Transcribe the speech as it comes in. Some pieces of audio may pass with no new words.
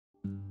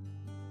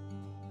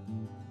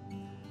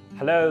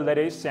Hello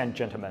ladies and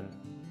gentlemen.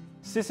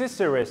 CC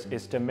series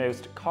is the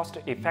most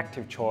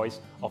cost-effective choice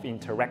of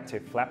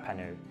interactive flat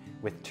panel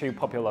with two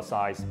popular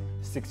sizes,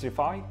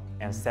 65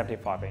 and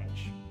 75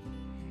 inch.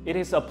 It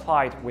is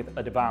applied with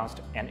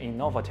advanced and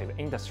innovative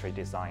industry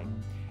design.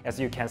 As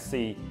you can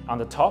see on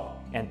the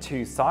top and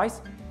two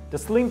sides, the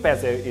slim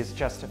bezel is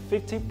just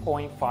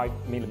 50.5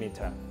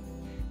 mm.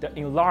 The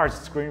enlarged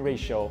screen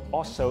ratio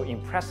also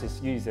impresses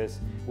users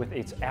with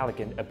its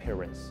elegant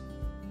appearance.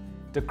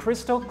 The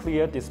crystal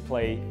clear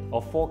display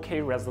of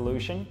 4K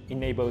resolution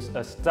enables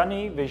a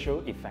stunning visual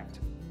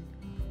effect.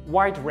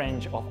 Wide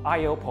range of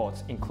I/O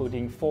ports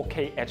including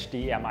 4K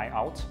HDMI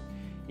out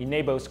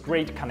enables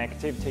great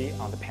connectivity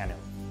on the panel.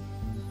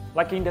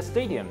 Like in the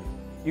stadium,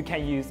 you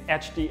can use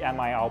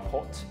HDMI out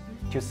port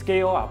to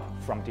scale up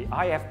from the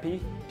IFP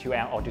to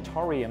an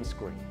auditorium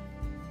screen.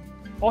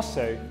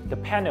 Also, the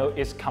panel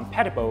is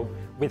compatible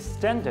with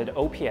standard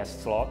OPS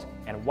slot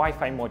and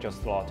Wi-Fi module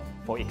slot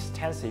for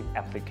extensive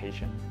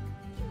application.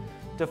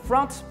 The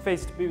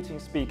front-faced built-in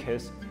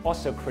speakers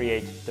also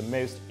create the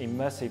most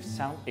immersive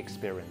sound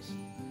experience.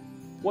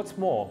 What's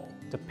more,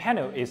 the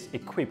panel is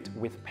equipped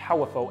with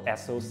powerful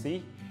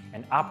SoC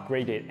and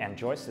upgraded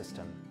Android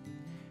system.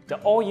 The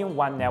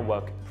all-in-one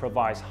network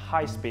provides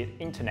high-speed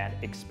internet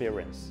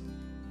experience.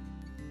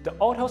 The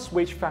auto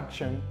switch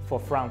function for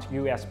front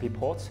USB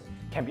ports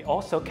can be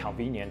also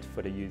convenient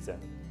for the user.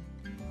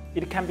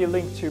 It can be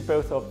linked to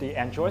both of the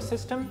Android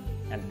system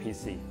and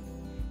PC.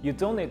 You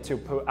don't need to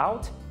pull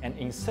out and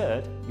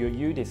insert your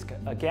U-disc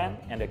again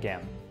and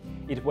again.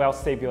 It will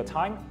save your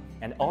time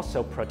and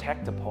also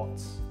protect the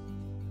ports.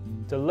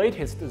 The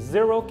latest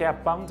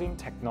zero-gap bonding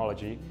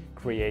technology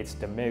creates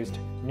the most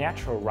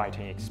natural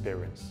writing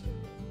experience.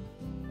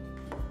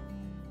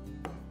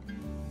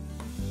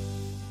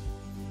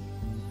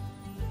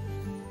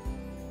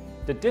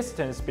 The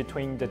distance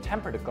between the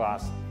tempered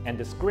glass and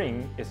the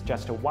screen is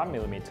just 1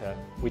 mm,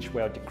 which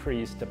will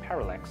decrease the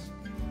parallax.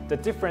 The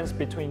difference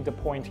between the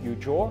point you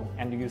draw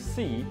and you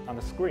see on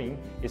the screen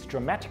is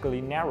dramatically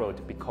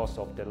narrowed because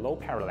of the low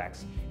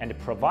parallax, and it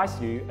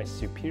provides you a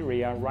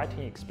superior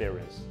writing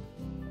experience.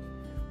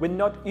 When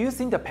not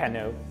using the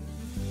panel,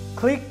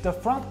 click the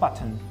front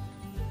button.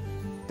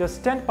 The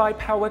standby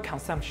power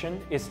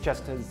consumption is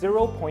just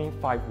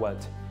 0.5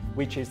 watt,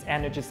 which is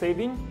energy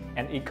saving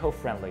and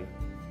eco-friendly.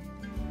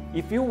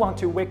 If you want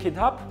to wake it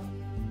up,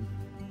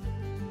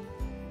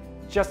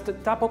 just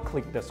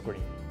double-click the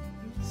screen.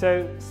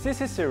 So,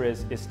 CC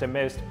series is the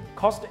most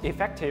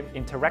cost-effective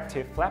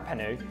interactive flat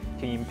panel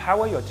to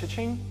empower your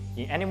teaching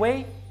in any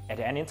way, at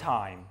any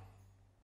time.